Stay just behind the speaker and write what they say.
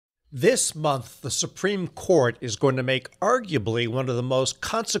This month, the Supreme Court is going to make arguably one of the most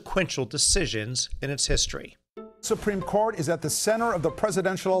consequential decisions in its history. Supreme Court is at the center of the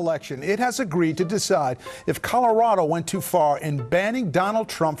presidential election. It has agreed to decide if Colorado went too far in banning Donald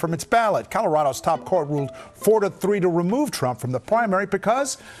Trump from its ballot. Colorado's top court ruled 4-3 to remove Trump from the primary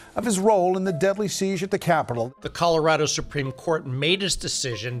because of his role in the deadly siege at the Capitol. The Colorado Supreme Court made its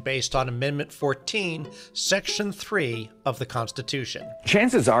decision based on Amendment 14, Section 3 of the Constitution.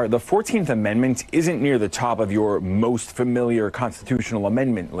 Chances are the 14th Amendment isn't near the top of your most familiar constitutional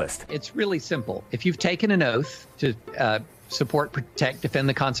amendment list. It's really simple. If you've taken an oath to support, protect, defend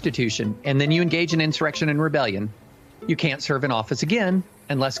the Constitution, and then you engage in insurrection and rebellion, you can't serve in office again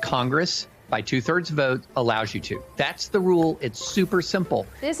unless Congress, by 2/3 vote, allows you to. That's the rule. It's super simple.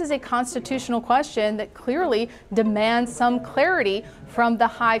 This is a constitutional question that clearly demands some clarity from the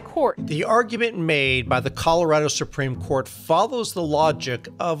High Court. The argument made by the Colorado Supreme Court follows the logic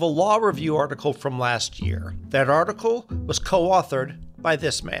of a law review article from last year. That article was co-authored by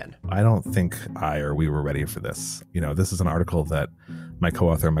this man. I don't think we were ready for this. This is an article that my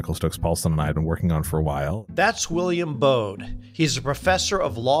co-author, Michael Stokes-Paulson, and I have been working on for a while. That's William Baude. He's a professor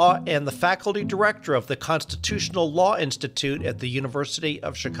of law and the faculty director of the Constitutional Law Institute at the University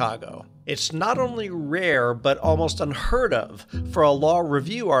of Chicago. It's not only rare, but almost unheard of for a law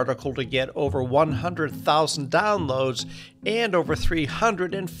review article to get over 100,000 downloads and over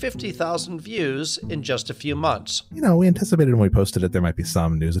 350,000 views in just a few months. We anticipated when we posted it there might be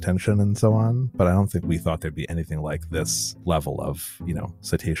some news attention and so on, but I don't think we thought there'd be anything like this level of,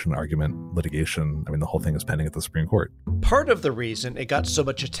 citation, argument, litigation. The whole thing is pending at the Supreme Court. Part of the reason it got so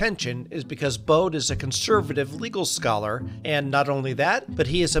much attention is because Baude is a conservative legal scholar, and not only that, but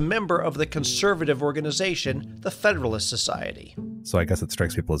he is a member of the conservative organization, the Federalist Society. So I guess it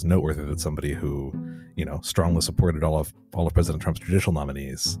strikes people as noteworthy that somebody who, strongly supported all of President Trump's judicial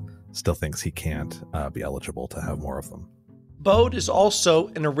nominees still thinks he can't be eligible to have more of them. Baude is also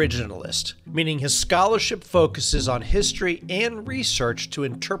an originalist, meaning his scholarship focuses on history and research to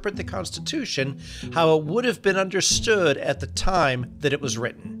interpret the Constitution how it would have been understood at the time that it was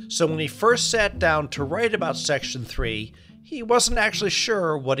written. So when he first sat down to write about Section 3, he wasn't actually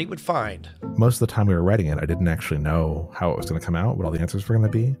sure what he would find. Most of the time we were writing it, I didn't actually know how it was going to come out, what all the answers were going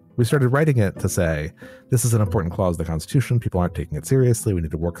to be. We started writing it to say, this is an important clause of the Constitution. People aren't taking it seriously. We need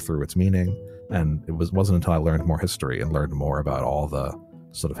to work through its meaning. And it wasn't until I learned more history and learned more about all the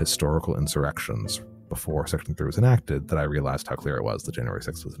sort of historical insurrections before Section 3 was enacted that I realized how clear it was that January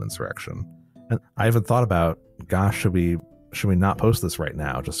 6th was an insurrection. And I even thought about, should we not post this right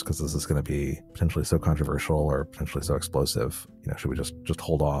now just because this is going to be potentially so controversial or potentially so explosive? Should we just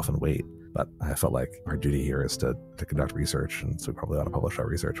hold off and wait? But I felt like our duty here is to conduct research, and so we probably ought to publish our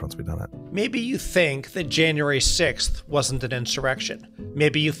research once we've done it. Maybe you think that January 6th wasn't an insurrection.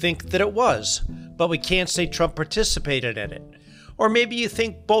 Maybe you think that it was, but we can't say Trump participated in it. Or maybe you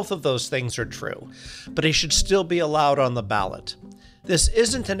think both of those things are true, but he should still be allowed on the ballot. This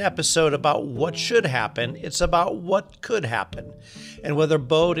isn't an episode about what should happen, it's about what could happen. And whether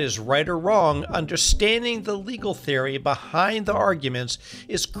Baude is right or wrong, understanding the legal theory behind the arguments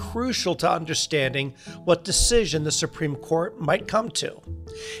is crucial to understanding what decision the Supreme Court might come to.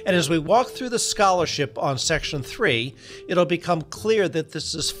 And as we walk through the scholarship on Section 3, it'll become clear that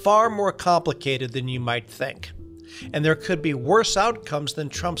this is far more complicated than you might think. And there could be worse outcomes than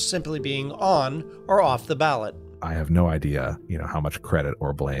Trump simply being on or off the ballot. I have no idea, how much credit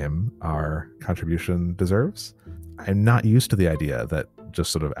or blame our contribution deserves. I'm not used to the idea that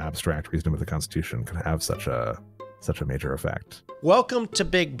just sort of abstract reasoning with the Constitution could have such a major effect. Welcome to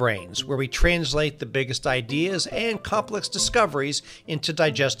Big Brains, where we translate the biggest ideas and complex discoveries into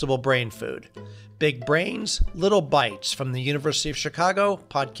digestible brain food. Big Brains, Little Bites from the University of Chicago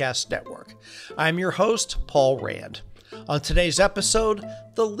Podcast Network. I'm your host, Paul Rand. On today's episode,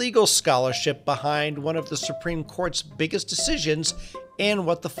 the legal scholarship behind one of the Supreme Court's biggest decisions and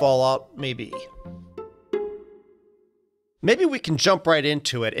what the fallout may be. Maybe we can jump right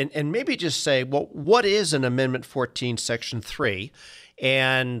into it and maybe just say, well, what is an Amendment 14, Section 3?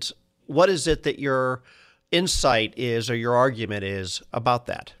 And what is it that your insight is or your argument is about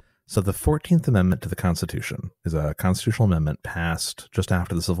that? So the 14th Amendment to the Constitution is a constitutional amendment passed just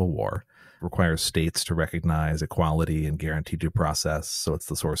after the Civil War. Requires states to recognize equality and guarantee due process. So it's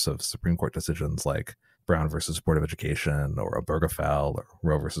the source of Supreme Court decisions like Brown versus Board of Education or Obergefell or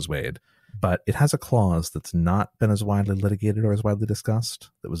Roe versus Wade. But it has a clause that's not been as widely litigated or as widely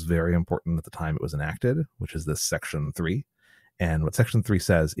discussed that was very important at the time it was enacted, which is this Section 3. And what Section 3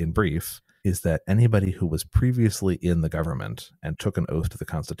 says in brief is that anybody who was previously in the government and took an oath to the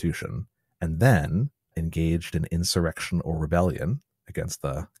Constitution and then engaged in insurrection or rebellion against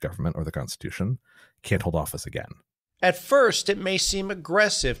the government or the Constitution can't hold office again. At first, it may seem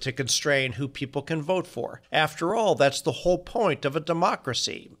aggressive to constrain who people can vote for. After all, that's the whole point of a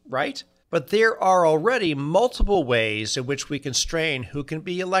democracy, right? But there are already multiple ways in which we constrain who can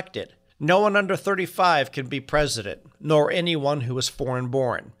be elected. No one under 35 can be president, nor anyone who is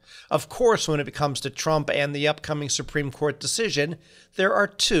foreign-born. Of course, when it comes to Trump and the upcoming Supreme Court decision, there are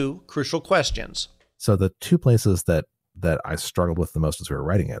two crucial questions. So the two places that I struggled with the most as we were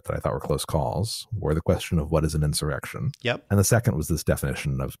writing it, that I thought were close calls, were the question of what is an insurrection. Yep. And the second was this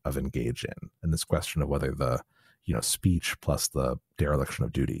definition of engage in, and this question of whether the speech plus the dereliction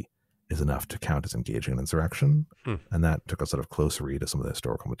of duty is enough to count as engaging in insurrection. And that took a sort of close read of some of the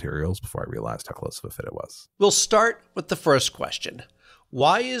historical materials before I realized how close of a fit it was. We'll start with the first question.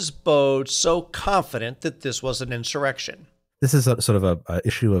 Why is Baude so confident that this was an insurrection? This is a sort of a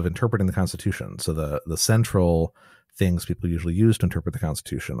issue of interpreting the Constitution. So the central things people usually use to interpret the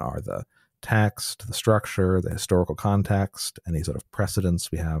Constitution are the text, the structure, the historical context, any sort of precedents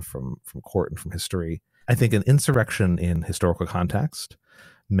we have from court and from history. I think an insurrection in historical context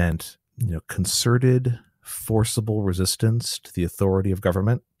meant concerted, forcible resistance to the authority of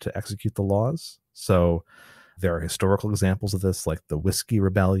government to execute the laws. So there are historical examples of this, like the Whiskey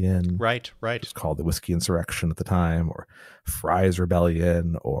Rebellion. Right. It's called the Whiskey Insurrection at the time, or Fry's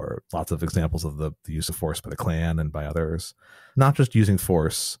Rebellion, or lots of examples of the use of force by the Klan and by others. Not just using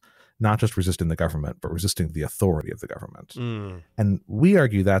force, not just resisting the government, but resisting the authority of the government. And we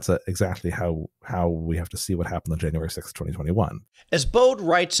argue that's exactly how we have to see what happened on January 6th, 2021. As Baude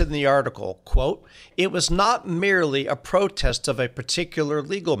writes in the article, quote, "It was not merely a protest of a particular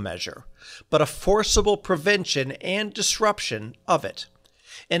legal measure, but a forcible prevention and disruption of it.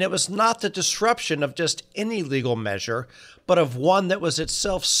 And it was not the disruption of just any legal measure, but of one that was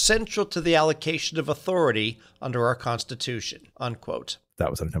itself central to the allocation of authority under our Constitution," unquote. That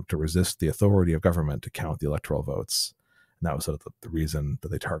was an attempt to resist the authority of government to count the electoral votes. And that was sort of the reason that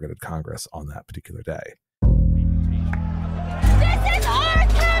they targeted Congress on that particular day. This is our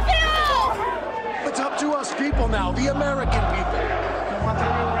capital! It's up to us people now, the American people. What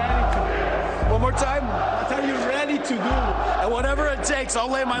are you ready to do? One more time. What are you ready to do? And whatever it takes, I'll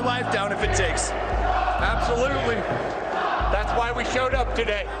lay my life down if it takes. Absolutely. That's why we showed up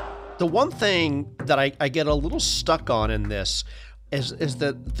today. The one thing that I get a little stuck on in this is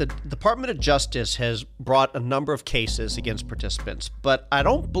that the Department of Justice has brought a number of cases against participants, but I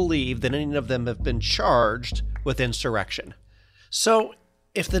don't believe that any of them have been charged with insurrection. So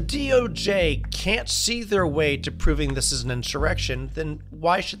if the DOJ can't see their way to proving this is an insurrection, then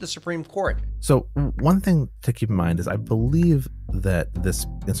why should the Supreme Court? So one thing to keep in mind is I believe that this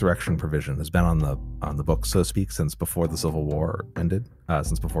insurrection provision has been on the books, so to speak, since before the Civil War ended,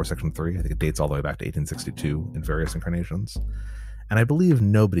 since before Section 3. I think it dates all the way back to 1862 in various incarnations. And I believe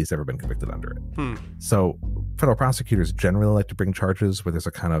nobody's ever been convicted under it. So federal prosecutors generally like to bring charges where there's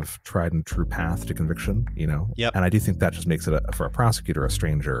a kind of tried and true path to conviction, Yep. And I do think that just makes it, for a prosecutor, a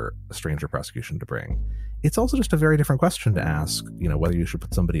stranger prosecution to bring. It's also just a very different question to ask, whether you should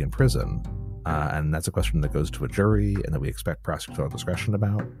put somebody in prison. And that's a question that goes to a jury and that we expect prosecutorial discretion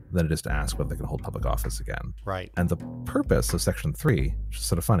about, than it is to ask whether they can hold public office again. Right. And the purpose of Section 3, which is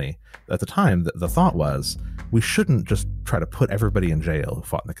sort of funny, at the time, the thought was we shouldn't just try to put everybody in jail who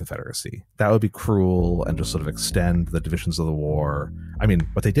fought in the Confederacy. That would be cruel and just sort of extend the divisions of the war. I mean,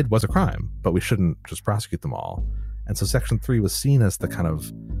 what they did was a crime, but we shouldn't just prosecute them all. And so Section 3 was seen as the kind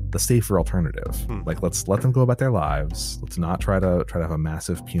of the safer alternative. Like, let's let them go about their lives. Let's not try to have a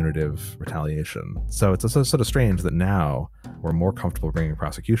massive punitive retaliation. So it's sort of strange that now we're more comfortable bringing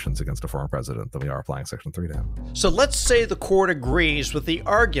prosecutions against a former president than we are applying Section 3 to him. So let's say the court agrees with the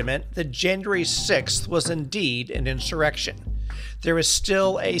argument that January 6th was indeed an insurrection. There is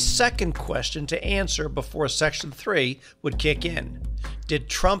still a second question to answer before Section 3 would kick in. Did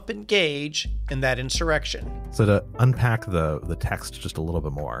Trump engage in that insurrection? So to unpack the text just a little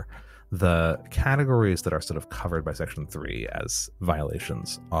bit more, the categories that are sort of covered by Section 3 as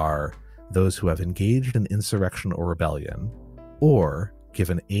violations are those who have engaged in insurrection or rebellion, or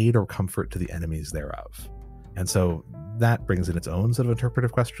given aid or comfort to the enemies thereof. And so that brings in its own sort of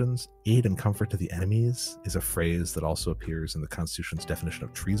interpretive questions. Aid and comfort to the enemies is a phrase that also appears in the Constitution's definition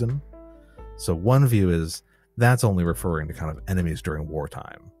of treason. So one view is that's only referring to kind of enemies during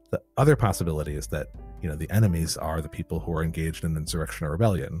wartime. The other possibility is that, the enemies are the people who are engaged in insurrection or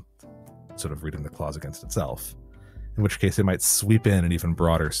rebellion, sort of reading the clause against itself, in which case it might sweep in an even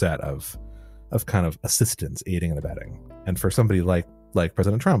broader set of kind of assistance, aiding and abetting. And for somebody like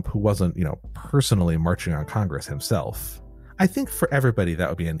President Trump, who wasn't, personally marching on Congress himself, I think for everybody, that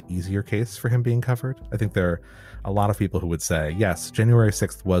would be an easier case for him being covered. I think there are a lot of people who would say, yes, January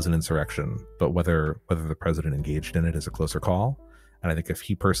 6th was an insurrection, but whether the president engaged in it is a closer call. And I think if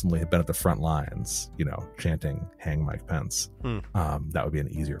he personally had been at the front lines, chanting, hang Mike Pence, that would be an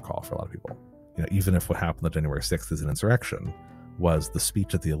easier call for a lot of people. Even if what happened on January 6th is an insurrection, was the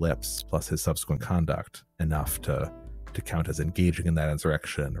speech at the ellipse plus his subsequent conduct enough to count as engaging in that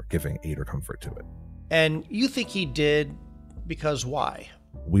insurrection or giving aid or comfort to it. And you think he did because why?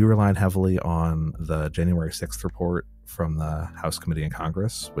 We relied heavily on the January 6th report from the House Committee in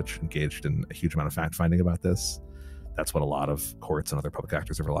Congress, which engaged in a huge amount of fact-finding about this. That's what a lot of courts and other public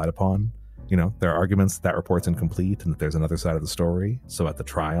actors have relied upon. There are arguments that report's incomplete and that there's another side of the story. So at the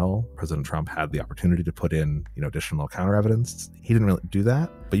trial, President Trump had the opportunity to put in, additional counter evidence. He didn't really do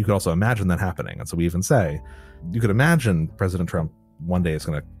that, but you could also imagine that happening. And so we even say, you could imagine President Trump one day is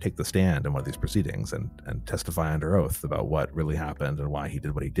going to take the stand in one of these proceedings and testify under oath about what really happened and why he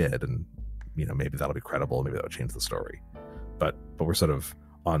did what he did. And, maybe that'll be credible. Maybe that'll change the story. But we're sort of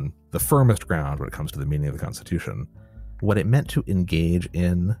on the firmest ground when it comes to the meaning of the Constitution. What it meant to engage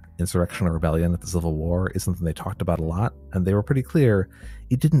in insurrection or rebellion at the Civil War is something they talked about a lot, and they were pretty clear.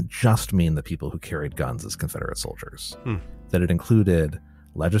 It didn't just mean the people who carried guns as Confederate soldiers, that it included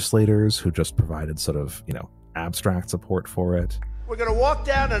legislators who just provided sort of, abstract support for it. We're going to walk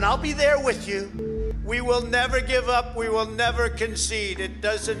down and I'll be there with you. We will never give up. We will never concede. It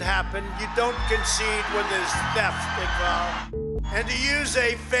doesn't happen. You don't concede when there's theft involved. And to use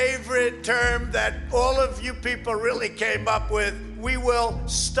a favorite term that all of you people really came up with, we will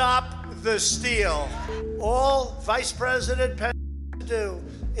stop the steal. All Vice President Pence to do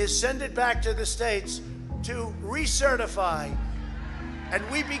is send it back to the states to recertify. And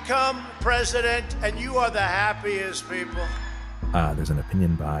we become president, and you are the happiest people. There's an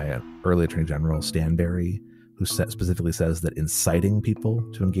opinion by early Attorney General Stanberry, who specifically says that inciting people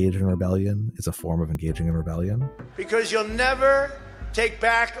to engage in rebellion is a form of engaging in rebellion. Because you'll never take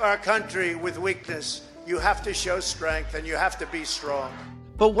back our country with weakness. You have to show strength, and you have to be strong.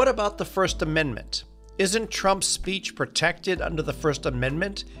 But what about the First Amendment? Isn't Trump's speech protected under the First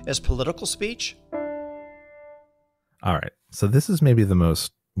Amendment as political speech? All right. So this is maybe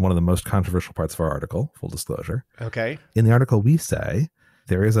one of the most controversial parts of our article, full disclosure. Okay. In the article, we say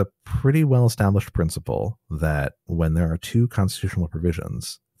there is a pretty well-established principle that when there are two constitutional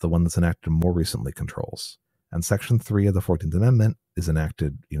provisions, the one that's enacted more recently controls. And Section 3 of the 14th Amendment is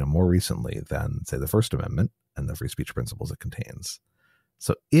enacted, more recently than, say, the First Amendment and the free speech principles it contains.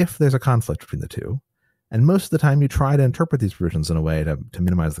 So if there's a conflict between the two, and most of the time you try to interpret these provisions in a way to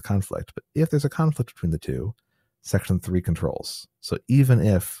minimize the conflict, but if there's a conflict between the two, Section 3 controls. So even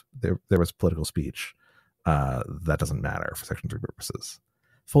if there was political speech, that doesn't matter for Section 3 purposes.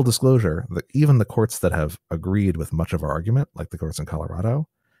 Full disclosure, even the courts that have agreed with much of our argument, like the courts in Colorado,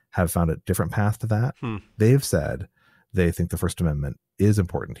 have found a different path to that. They've said they think the First Amendment is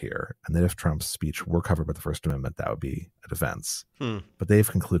important here, and that if Trump's speech were covered by the First Amendment, that would be a defense. But they've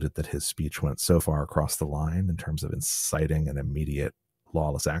concluded that his speech went so far across the line in terms of inciting an immediate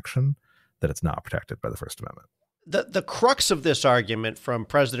lawless action that it's not protected by the First Amendment. The crux of this argument from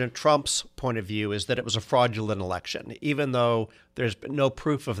President Trump's point of view is that it was a fraudulent election, even though there's been no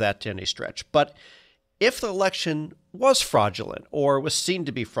proof of that to any stretch. But if the election was fraudulent or was seen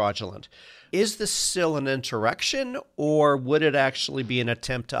to be fraudulent, is this still an insurrection, or would it actually be an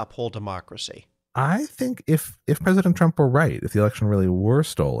attempt to uphold democracy? I think if President Trump were right, if the election really were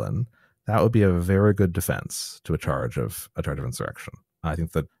stolen, that would be a very good defense to a charge of insurrection. I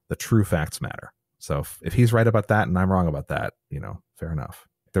think that the true facts matter. So if he's right about that and I'm wrong about that, fair enough.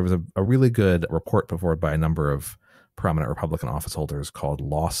 There was a really good report put forward by a number of prominent Republican office holders called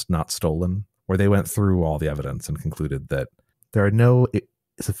Lost, Not Stolen, where they went through all the evidence and concluded that there are no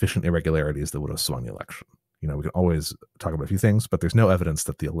sufficient irregularities that would have swung the election. We can always talk about a few things, but there's no evidence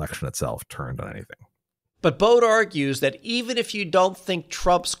that the election itself turned on anything. But Baude argues that even if you don't think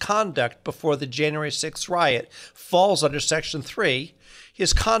Trump's conduct before the January 6th riot falls under Section 3,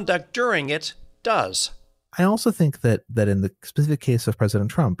 his conduct during it does. I also think that in the specific case of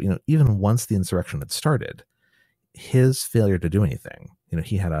President Trump, even once the insurrection had started, his failure to do anything,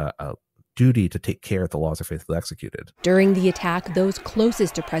 he had a duty to take care that the laws are faithfully executed. During the attack, those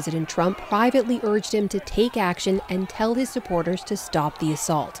closest to President Trump privately urged him to take action and tell his supporters to stop the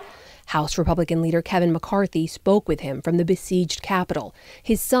assault. House Republican leader Kevin McCarthy spoke with him from the besieged Capitol.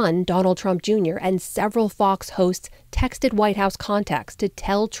 His son, Donald Trump Jr., and several Fox hosts texted White House contacts to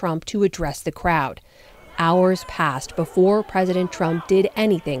tell Trump to address the crowd. Hours passed before President Trump did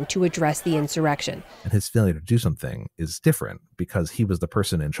anything to address the insurrection. And his failure to do something is different because he was the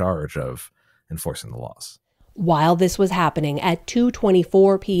person in charge of enforcing the laws. While this was happening at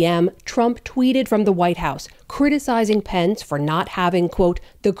 2:24 p.m., Trump tweeted from the White House, criticizing Pence for not having, quote,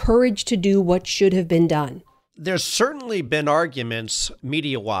 the courage to do what should have been done. There's certainly been arguments,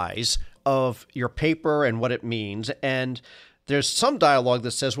 media-wise, of your paper and what it means. And there's some dialogue that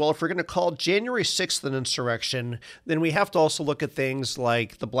says, well, if we're going to call January 6th an insurrection, then we have to also look at things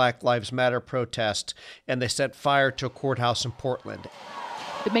like the Black Lives Matter protest, and they set fire to a courthouse in Portland.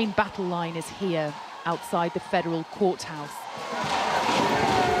 The main battle line is here, outside the federal courthouse.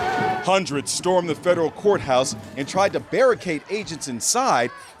 Hundreds stormed the federal courthouse and tried to barricade agents inside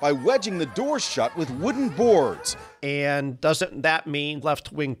by wedging the doors shut with wooden boards. And doesn't that mean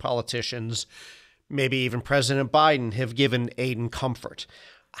left-wing politicians, maybe even President Biden, have given aid and comfort?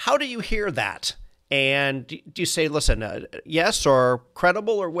 How do you hear that? And do you say, listen, yes, or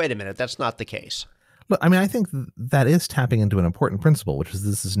credible, or wait a minute, that's not the case? Look, I mean, I think that is tapping into an important principle, which is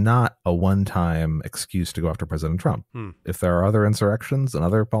this is not a one-time excuse to go after President Trump. If there are other insurrections and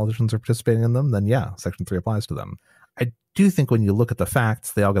other politicians are participating in them, then yeah, Section 3 applies to them. I do think when you look at the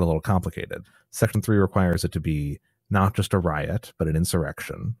facts, they all get a little complicated. Section 3 requires it to be not just a riot, but an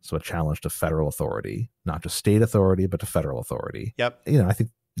insurrection. So a challenge to federal authority, not just state authority, but to federal authority. Yep. You know, I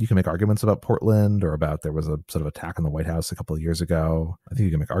think you can make arguments about Portland or about there was a sort of attack on the White House a couple of years ago. I think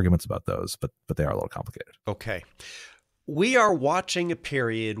you can make arguments about those, but they are a little complicated. Okay. We are watching a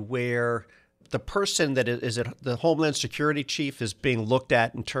period where the person that is the Homeland Security chief is being looked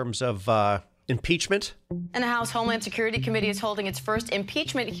at in terms of impeachment. And the House Homeland Security Committee is holding its first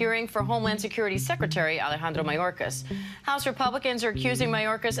impeachment hearing for Homeland Security Secretary Alejandro Mayorkas. House Republicans are accusing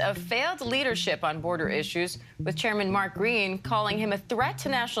Mayorkas of failed leadership on border issues, with Chairman Mark Green calling him a threat to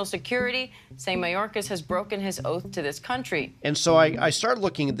national security, saying Mayorkas has broken his oath to this country. And so I started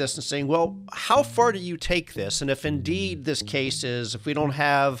looking at this and saying, well, how far do you take this? And if indeed this case is, if we don't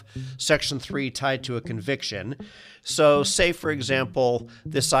have Section 3 tied to a conviction, so say, for example,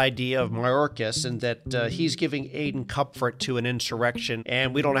 this idea of Mayorkas and that he's giving aid and comfort to an insurrection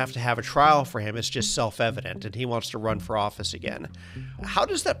and we don't have to have a trial for him. It's just self-evident and he wants to run for office again. How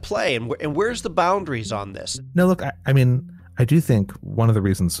does that play and where's the boundaries on this? No, look, I mean, I do think one of the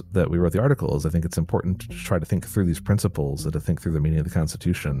reasons that we wrote the article is I think it's important to try to think through these principles and to think through the meaning of the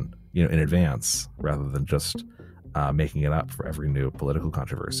Constitution, you know, in advance rather than just making it up for every new political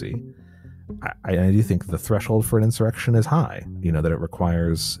controversy. I do think the threshold for an insurrection is high, you know, that it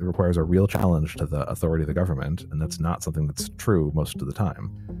requires a real challenge to the authority of the government, and that's not something that's true most of the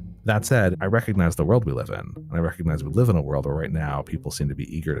time. That said, I recognize the world we live in, and I recognize we live in a world where right now people seem to be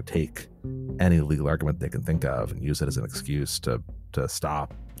eager to take any legal argument they can think of and use it as an excuse to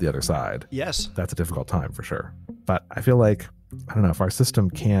stop the other side. Yes. That's a difficult time for sure. But I feel like, I don't know, if our system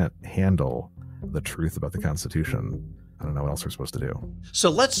can't handle the truth about the Constitution, I don't know what else we're supposed to do.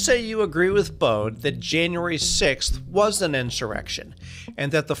 So let's say you agree with Baude that January 6th was an insurrection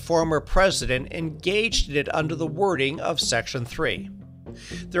and that the former president engaged in it under the wording of Section 3.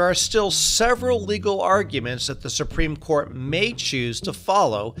 There are still several legal arguments that the Supreme Court may choose to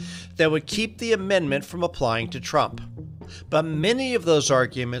follow that would keep the amendment from applying to Trump. But many of those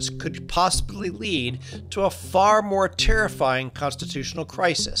arguments could possibly lead to a far more terrifying constitutional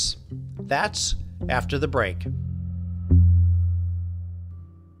crisis. That's after the break.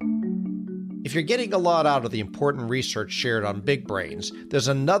 If you're getting a lot out of the important research shared on Big Brains, there's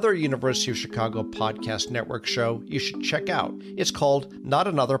another University of Chicago podcast network show you should check out. It's called Not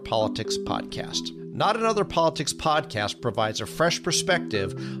Another Politics Podcast. Not Another Politics Podcast provides a fresh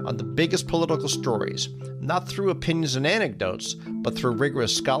perspective on the biggest political stories, not through opinions and anecdotes, but through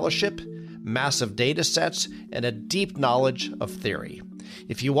rigorous scholarship, massive data sets, and a deep knowledge of theory.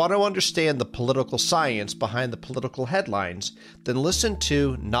 If you want to understand the political science behind the political headlines, then listen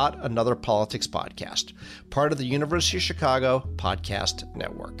to Not Another Politics Podcast, part of the University of Chicago Podcast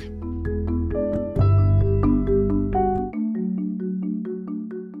Network.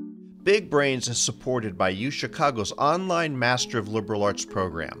 Big Brains is supported by UChicago's online Master of Liberal Arts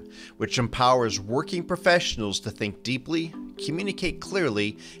program, which empowers working professionals to think deeply, communicate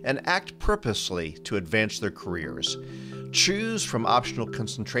clearly, and act purposefully to advance their careers. Choose from optional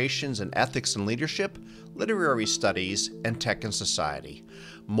concentrations in ethics and leadership, literary studies, and tech and society.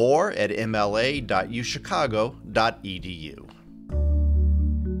 More at mla.uchicago.edu.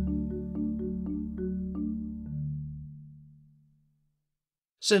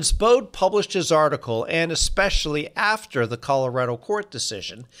 Since Baude published his article, and especially after the Colorado court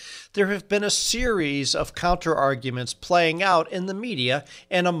decision, there have been a series of counter-arguments playing out in the media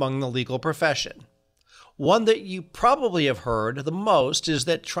and among the legal profession. One that you probably have heard the most is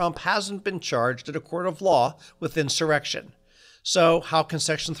that Trump hasn't been charged in a court of law with insurrection. So how can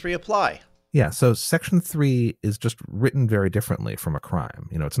Section 3 apply? Yeah, so Section 3 is just written very differently from a crime.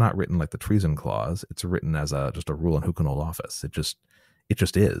 It's not written like the treason clause. It's written as just a rule on who can hold office. It just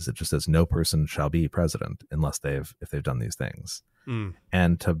is. It just says no person shall be president unless if they've done these things.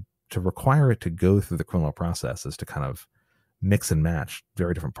 And to require it to go through the criminal process is to kind of mix and match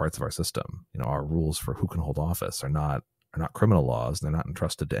very different parts of our system. Our rules for who can hold office are not criminal laws. They're not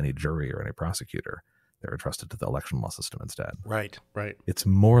entrusted to any jury or any prosecutor. They're entrusted to the election law system instead. Right. It's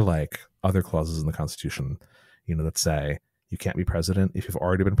more like other clauses in the Constitution, that say you can't be president if you've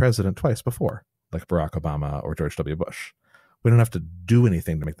already been president twice before, like Barack Obama or George W. Bush. We don't have to do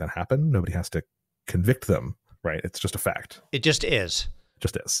anything to make that happen. Nobody has to convict them, right? It's just a fact. It just is.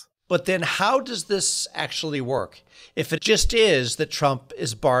 Just is. But then how does this actually work? If it just is that Trump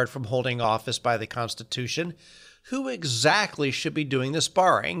is barred from holding office by the Constitution, who exactly should be doing this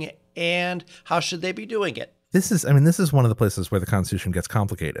barring, and how should they be doing it? This is one of the places where the Constitution gets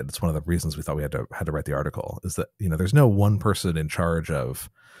complicated. It's one of the reasons we thought we had to write the article, is that, there's no one person in charge of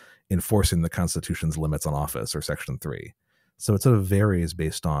enforcing the Constitution's limits on office or Section 3. So it sort of varies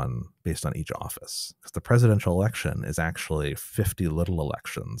based on each office, because the presidential election is actually 50 little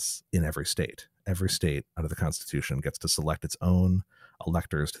elections in every state. Every state under the Constitution gets to select its own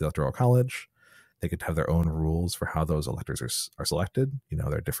electors to the Electoral College. They get to have their own rules for how those electors are selected.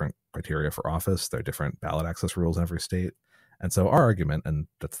 There are different criteria for office. There are different ballot access rules in every state. And so our argument, and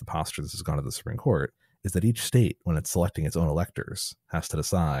that's the posture this has gone to the Supreme Court, is that each state, when it's selecting its own electors, has to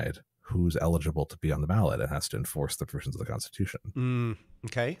decide who's eligible to be on the ballot and has to enforce the provisions of the Constitution.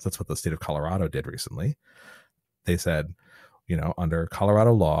 Okay. So that's what the state of Colorado did recently. They said, under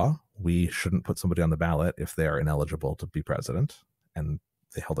Colorado law, we shouldn't put somebody on the ballot if they are ineligible to be president. And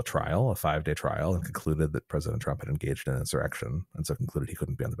they held a 5-day trial, and concluded that President Trump had engaged in insurrection, and so concluded he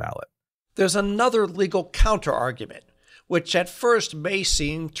couldn't be on the ballot. There's another legal counter-argument, which at first may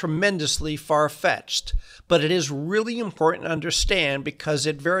seem tremendously far-fetched, but it is really important to understand because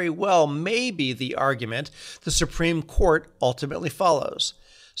it very well may be the argument the Supreme Court ultimately follows.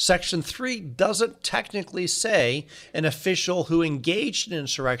 Section 3 doesn't technically say an official who engaged in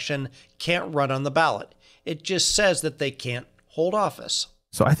insurrection can't run on the ballot. It just says that they can't hold office.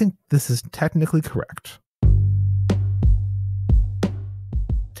 So I think this is technically correct.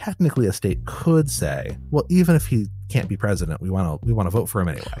 Technically, a state could say, well, even if he can't be president, we want to vote for him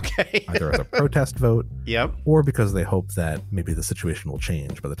anyway. Okay. Either as a protest vote, yep, or because they hope that maybe the situation will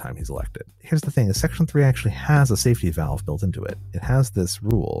change by the time he's elected. Here's the thing, is Section 3 actually has a safety valve built into it. It has this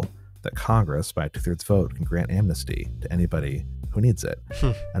rule that Congress, by a 2/3 vote, can grant amnesty to anybody who needs it.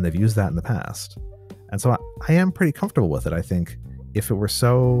 And they've used that in the past. And so I am pretty comfortable with it. I think if it were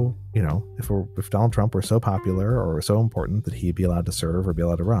so, if Donald Trump were so popular or so important that he'd be allowed to serve or be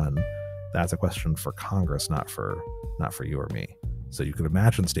allowed to run, that's a question for Congress, not for you or me. So you could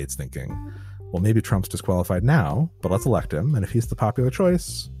imagine states thinking, well, maybe Trump's disqualified now, but let's elect him. And if he's the popular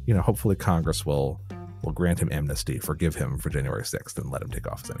choice, hopefully Congress will grant him amnesty, forgive him for January 6th, and let him take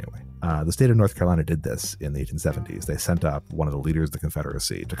office anyway. The state of North Carolina did this in the 1870s. They sent up one of the leaders of the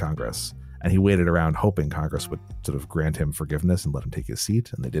Confederacy to Congress, and he waited around hoping Congress would sort of grant him forgiveness and let him take his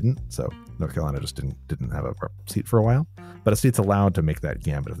seat, and they didn't. So North Carolina just didn't have a seat for a while. But a state's allowed to make that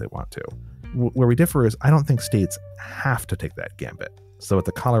gambit if they want to. Where we differ is I don't think states have to take that gambit. So what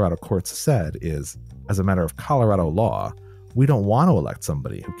the Colorado courts said is, as a matter of Colorado law, we don't want to elect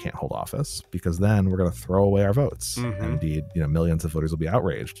somebody who can't hold office, because then we're going to throw away our votes. And indeed, millions of voters will be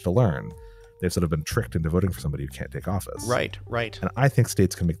outraged to learn they've sort of been tricked into voting for somebody who can't take office. Right. And I think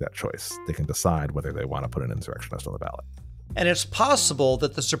states can make that choice. They can decide whether they want to put an insurrectionist on the ballot. And it's possible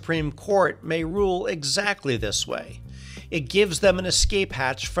that the Supreme Court may rule exactly this way. It gives them an escape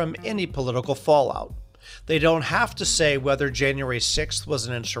hatch from any political fallout. They don't have to say whether January 6th was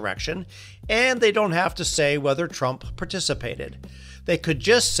an insurrection, and they don't have to say whether Trump participated. They could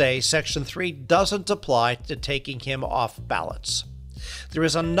just say Section 3 doesn't apply to taking him off ballots. There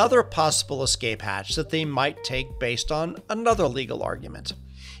is another possible escape hatch that they might take based on another legal argument.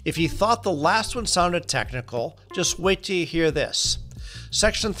 If you thought the last one sounded technical, just wait till you hear this.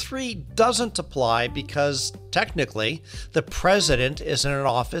 Section 3 doesn't apply because, technically, the president is in an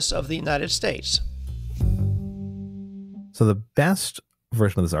office of the United States. So the best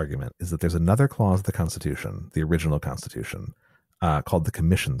version of this argument is that there's another clause of the Constitution, the original Constitution, called the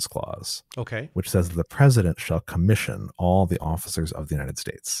Commissions Clause, which says that the president shall commission all the officers of the United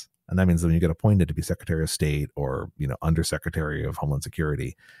States. And that means that when you get appointed to be Secretary of State or, Undersecretary of Homeland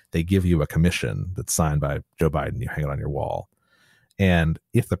Security, they give you a commission that's signed by Joe Biden. You hang it on your wall. And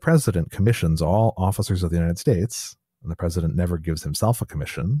if the president commissions all officers of the United States, and the president never gives himself a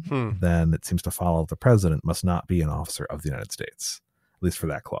commission, then it seems to follow the president must not be an officer of the United States. at least for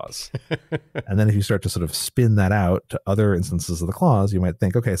that clause. And then if you start to sort of spin that out to other instances of the clause, you might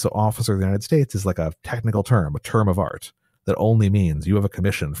think, okay, so officer of the United States is like a technical term, a term of art that only means you have a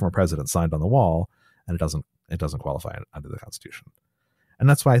commission from a president signed on the wall, and it doesn't qualify under the Constitution. And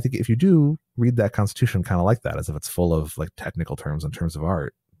that's why I think if you do read that Constitution kind of like that, as if it's full of like technical terms and terms of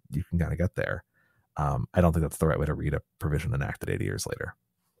art, you can kind of get there. I don't think that's the right way to read a provision enacted 80 years later.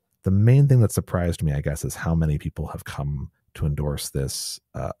 The main thing that surprised me, I guess, is how many people have come to endorse this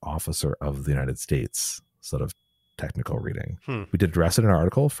officer of the United States sort of technical reading. We did address it in an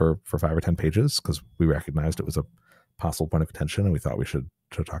article for 5 or 10 pages because we recognized it was a possible point of contention and we thought we should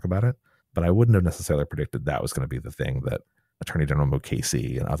talk about it. But I wouldn't have necessarily predicted that was going to be the thing that Attorney General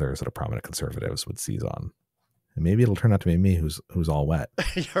Mukasey and other sort of prominent conservatives would seize on. And maybe it'll turn out to be me who's all wet.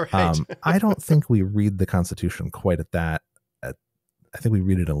 You're right. I don't think we read the Constitution quite at that. I think we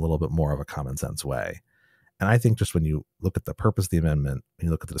read it in a little bit more of a common sense way. And I think just when you look at the purpose of the amendment, when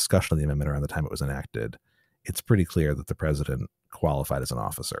you look at the discussion of the amendment around the time it was enacted, it's pretty clear that the president qualified as an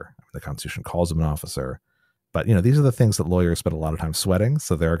officer. I mean, the Constitution calls him an officer. But, these are the things that lawyers spend a lot of time sweating.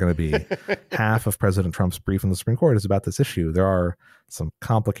 So there are going to be half of President Trump's brief in the Supreme Court is about this issue. There are some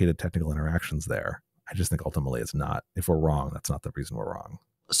complicated technical interactions there. I just think ultimately it's not. If we're wrong, that's not the reason we're wrong.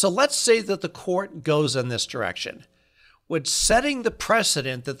 So let's say that the court goes in this direction. Would setting the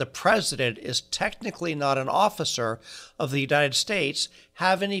precedent that the president is technically not an officer of the United States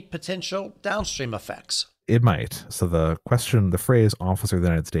have any potential downstream effects? It might. So the phrase officer of the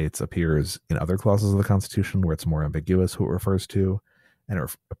United States appears in other clauses of the Constitution where it's more ambiguous who it refers to, and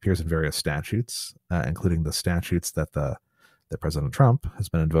it appears in various statutes, including the statutes that that President Trump has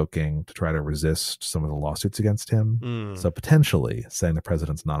been invoking to try to resist some of the lawsuits against him. So potentially saying the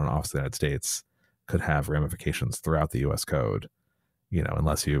president's not an officer of the United States could have ramifications throughout the U.S. Code,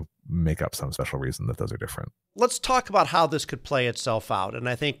 unless you make up some special reason that those are different. Let's talk about how this could play itself out. And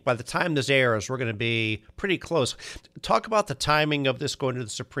I think by the time this airs, we're going to be pretty close. Talk about the timing of this going to the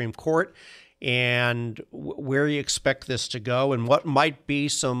Supreme Court and where you expect this to go and what might be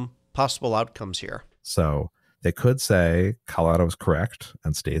some possible outcomes here. So they could say Colorado is correct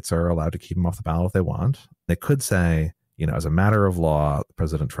and states are allowed to keep him off the ballot if they want. They could say, as a matter of law,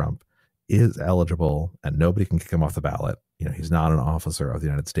 President Trump is eligible and nobody can kick him off the ballot. He's not an officer of the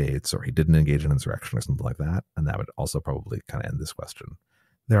United States, or he didn't engage in insurrection or something like that. And that would also probably kind of end this question.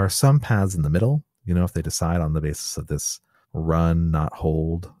 There are some paths in the middle, if they decide on the basis of this run, not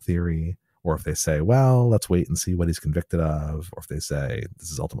hold theory, or if they say, well, let's wait and see what he's convicted of, or if they say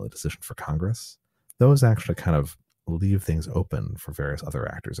this is ultimately a decision for Congress. Those actually kind of leave things open for various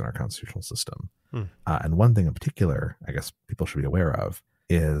other actors in our constitutional system. And one thing in particular, I guess people should be aware of,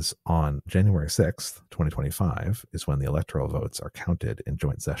 is on January 6th, 2025, is when the electoral votes are counted in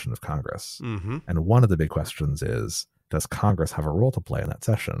joint session of Congress. And one of the big questions is, does Congress have a role to play in that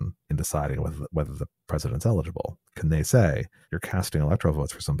session in deciding whether the president's eligible? Can they say, you're casting electoral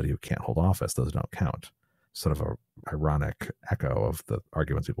votes for somebody who can't hold office, those don't count? Sort of a ironic echo of the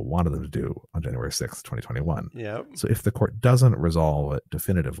arguments people wanted them to do on January 6th, 2021. Yep. So if the court doesn't resolve it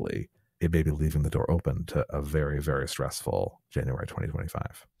definitively, it may be leaving the door open to a very, very stressful January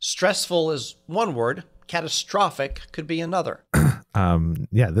 2025. Stressful is one word. Catastrophic could be another.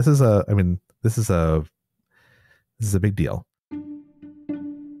 This is a big deal.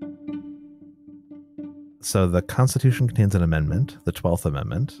 So the Constitution contains an amendment, the 12th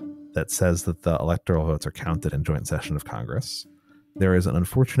Amendment, that says that the electoral votes are counted in joint session of Congress. There is an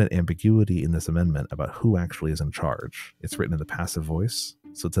unfortunate ambiguity in this amendment about who actually is in charge. It's written in the passive voice.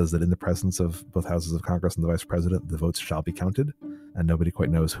 So it says that in the presence of both houses of Congress and the vice president, the votes shall be counted, and nobody quite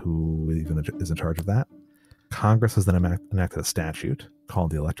knows who even is in charge of that. Congress has then enacted a statute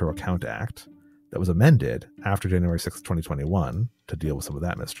called the Electoral Count Act that was amended after January 6th, 2021 to deal with some of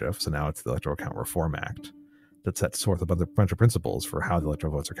that mischief. So now it's the Electoral Count Reform Act that sets forth a bunch of principles for how the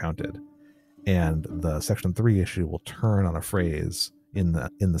electoral votes are counted. And the Section 3 issue will turn on a phrase in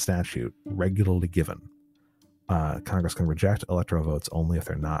the statute, regularly given. Congress can reject electoral votes only if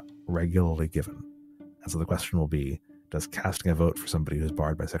they're not regularly given. And so the question will be, does casting a vote for somebody who's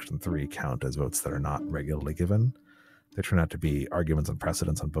barred by Section 3 count as votes that are not regularly given? There turn out to be arguments and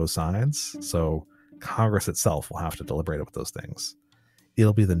precedents on both sides. So Congress itself will have to deliberate about those things.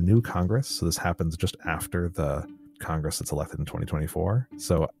 It'll be the new Congress. So this happens just after the Congress that's elected in 2024.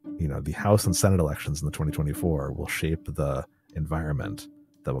 So, the House and Senate elections in the 2024 will shape the environment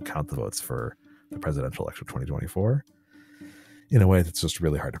that will count the votes for the presidential election of 2024 in a way that's just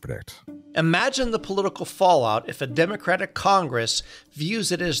really hard to predict. Imagine the political fallout if a Democratic Congress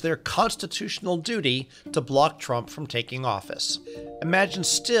views it as their constitutional duty to block Trump from taking office. Imagine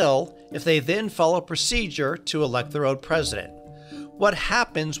still if they then follow procedure to elect their own president. What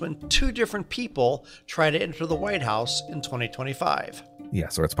happens when two different people try to enter the White House in 2025?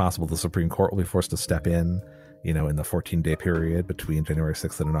 Yes, or it's possible the Supreme Court will be forced to step in, in the 14-day period between January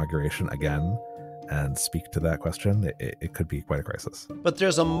 6th and inauguration again and speak to that question. It could be quite a crisis. But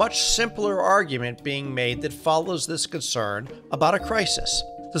there's a much simpler argument being made that follows this concern about a crisis.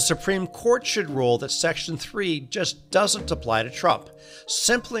 The Supreme Court should rule that Section 3 just doesn't apply to Trump,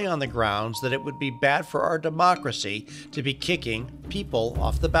 simply on the grounds that it would be bad for our democracy to be kicking people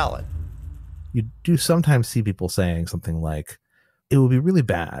off the ballot. You do sometimes see people saying something like, it would be really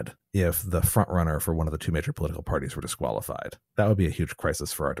bad if the frontrunner for one of the two major political parties were disqualified. That would be a huge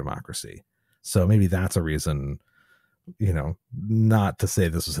crisis for our democracy. So maybe that's a reason, not to say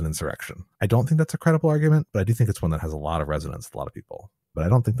this was an insurrection. I don't think that's a credible argument, but I do think it's one that has a lot of resonance with a lot of people. But I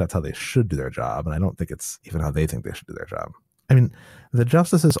don't think that's how they should do their job, and I don't think it's even how they think they should do their job. I mean, the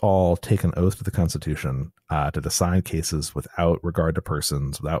justices all take an oath to the Constitution to decide cases without regard to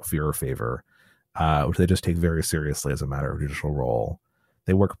persons, without fear or favor, which they just take very seriously as a matter of judicial role.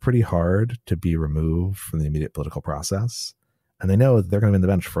 They work pretty hard to be removed from the immediate political process, and they know that they're going to be on the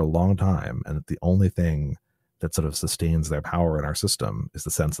bench for a long time, and that the only thing that sort of sustains their power in our system is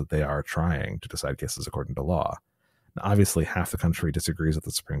the sense that they are trying to decide cases according to law. Now, obviously, half the country disagrees with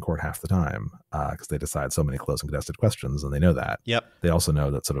the Supreme Court half the time because they decide so many close and contested questions, and they know that. Yep. They also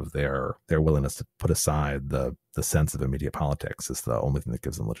know that sort of their willingness to put aside the sense of immediate politics is the only thing that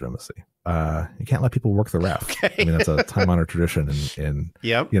gives them legitimacy. You can't let people work the ref. Okay. I mean, that's a time-honored tradition in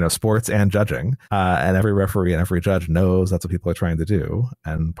yep. Sports and judging. And every referee and every judge knows that's what people are trying to do.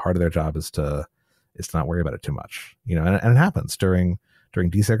 And part of their job is to not worry about it too much. And it happens during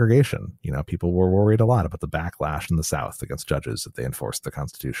desegregation. People were worried a lot about the backlash in the South against judges that they enforced the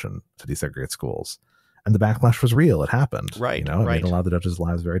Constitution to desegregate schools. And the backlash was real. It happened. Right. It made a lot of the judges'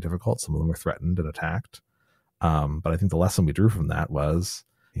 lives very difficult. Some of them were threatened and attacked. But I think the lesson we drew from that was,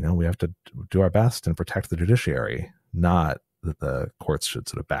 we have to do our best and protect the judiciary, not that the courts should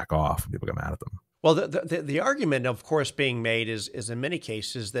sort of back off when people get mad at them. Well, the argument, of course, being made is in many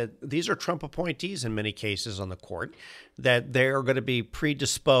cases that these are Trump appointees in many cases on the court, that they're going to be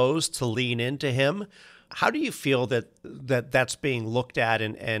predisposed to lean into him. How do you feel that's being looked at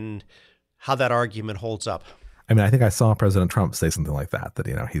and how that argument holds up? I mean, I think I saw President Trump say something like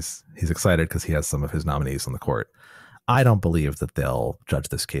that he's excited because he has some of his nominees on the court. I don't believe that they'll judge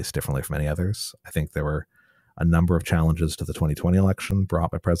this case differently from any others. I think there were a number of challenges to the 2020 election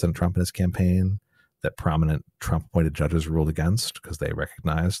brought by President Trump in his campaign that prominent Trump-appointed judges ruled against because they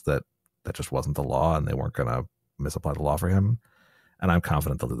recognized that just wasn't the law and they weren't going to misapply the law for him. And I'm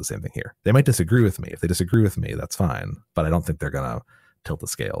confident they'll do the same thing here. They might disagree with me. If they disagree with me, that's fine. But I don't think they're going to tilt the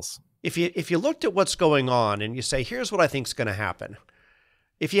scales. If you looked at what's going on and you say, here's what I think is going to happen.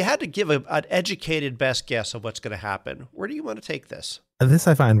 If you had to give an educated best guess of what's going to happen, where do you want to take this? This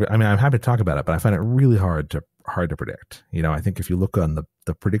I'm happy to talk about it, but I find it really hard to predict. I think if you look on the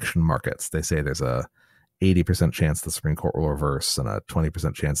prediction markets, they say there's a 80% chance the Supreme Court will reverse and a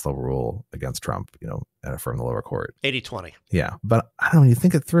 20% chance they'll rule against Trump, and affirm the lower court. 80-20. Yeah. But I don't know, when you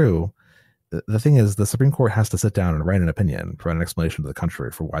think it through, the thing is the Supreme Court has to sit down and write an opinion, provide an explanation to the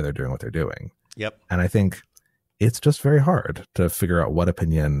country for why they're doing what they're doing. Yep. And I think it's just very hard to figure out what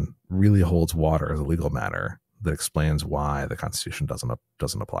opinion really holds water as a legal matter that explains why the Constitution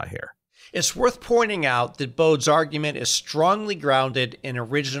doesn't apply here. It's worth pointing out that Baude's argument is strongly grounded in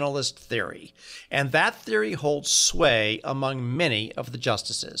originalist theory, and that theory holds sway among many of the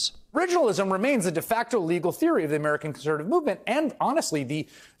justices. Originalism remains the de facto legal theory of the American conservative movement and, honestly, the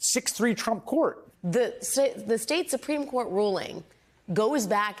 6-3 Trump court. The state Supreme Court ruling goes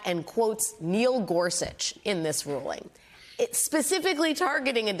back and quotes Neil Gorsuch in this ruling. It's specifically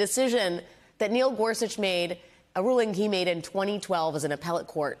targeting a decision that Neil Gorsuch made, a ruling he made in 2012 as an appellate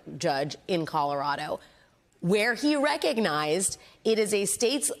court judge in Colorado, where he recognized it is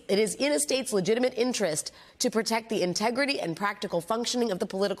in a state's legitimate interest to protect the integrity and practical functioning of the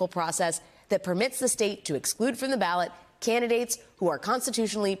political process that permits the state to exclude from the ballot candidates who are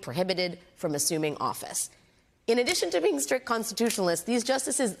constitutionally prohibited from assuming office. In addition to being strict constitutionalists, these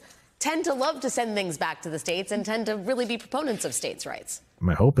justices tend to love to send things back to the states and tend to really be proponents of states' rights.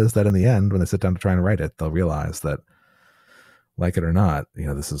 My hope is that in the end, when they sit down to try and write it, they'll realize that, like it or not,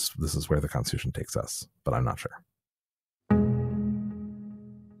 this is where the Constitution takes us. But I'm not sure.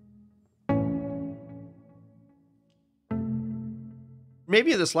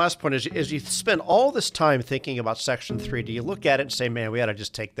 Maybe this last point is you spend all this time thinking about Section 3. Do you look at it and say, man, we ought to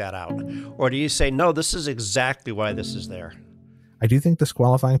just take that out? Or do you say, no, this is exactly why this is there? I do think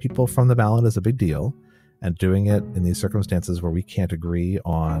disqualifying people from the ballot is a big deal. And doing it in these circumstances where we can't agree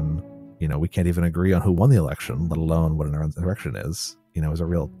on, we can't even agree on who won the election, let alone what an insurrection is is a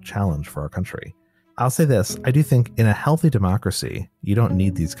real challenge for our country. I'll say this, I do think in a healthy democracy, you don't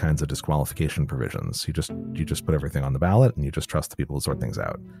need these kinds of disqualification provisions. You just put everything on the ballot and you just trust the people to sort things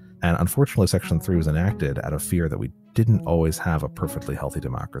out. And unfortunately, Section 3 was enacted out of fear that we didn't always have a perfectly healthy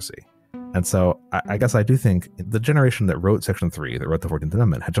democracy. And so I guess I do think the generation that wrote Section 3, that wrote the 14th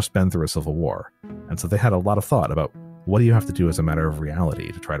Amendment, had just been through a civil war. And so they had a lot of thought about what do you have to do as a matter of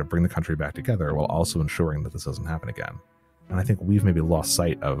reality to try to bring the country back together while also ensuring that this doesn't happen again. And I think we've maybe lost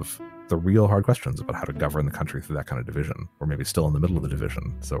sight of the real hard questions about how to govern the country through that kind of division. We're maybe still in the middle of the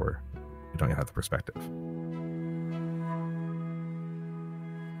division, so we don't yet have the perspective.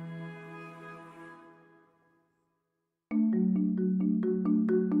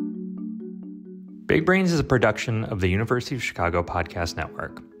 Big Brains is a production of the University of Chicago Podcast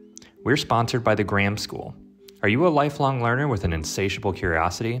Network. We're sponsored by the Graham School. Are you a lifelong learner with an insatiable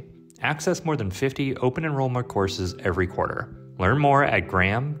curiosity? Access more than 50 open enrollment courses every quarter. Learn more at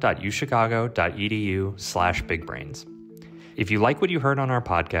graham.uchicago.edu/bigbrains. If you like what you heard on our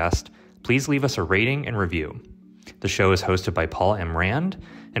podcast, please leave us a rating and review. The show is hosted by Paul M. Rand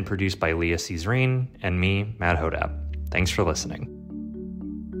and produced by Leah Cesarine and me, Matt Hodap. Thanks for listening.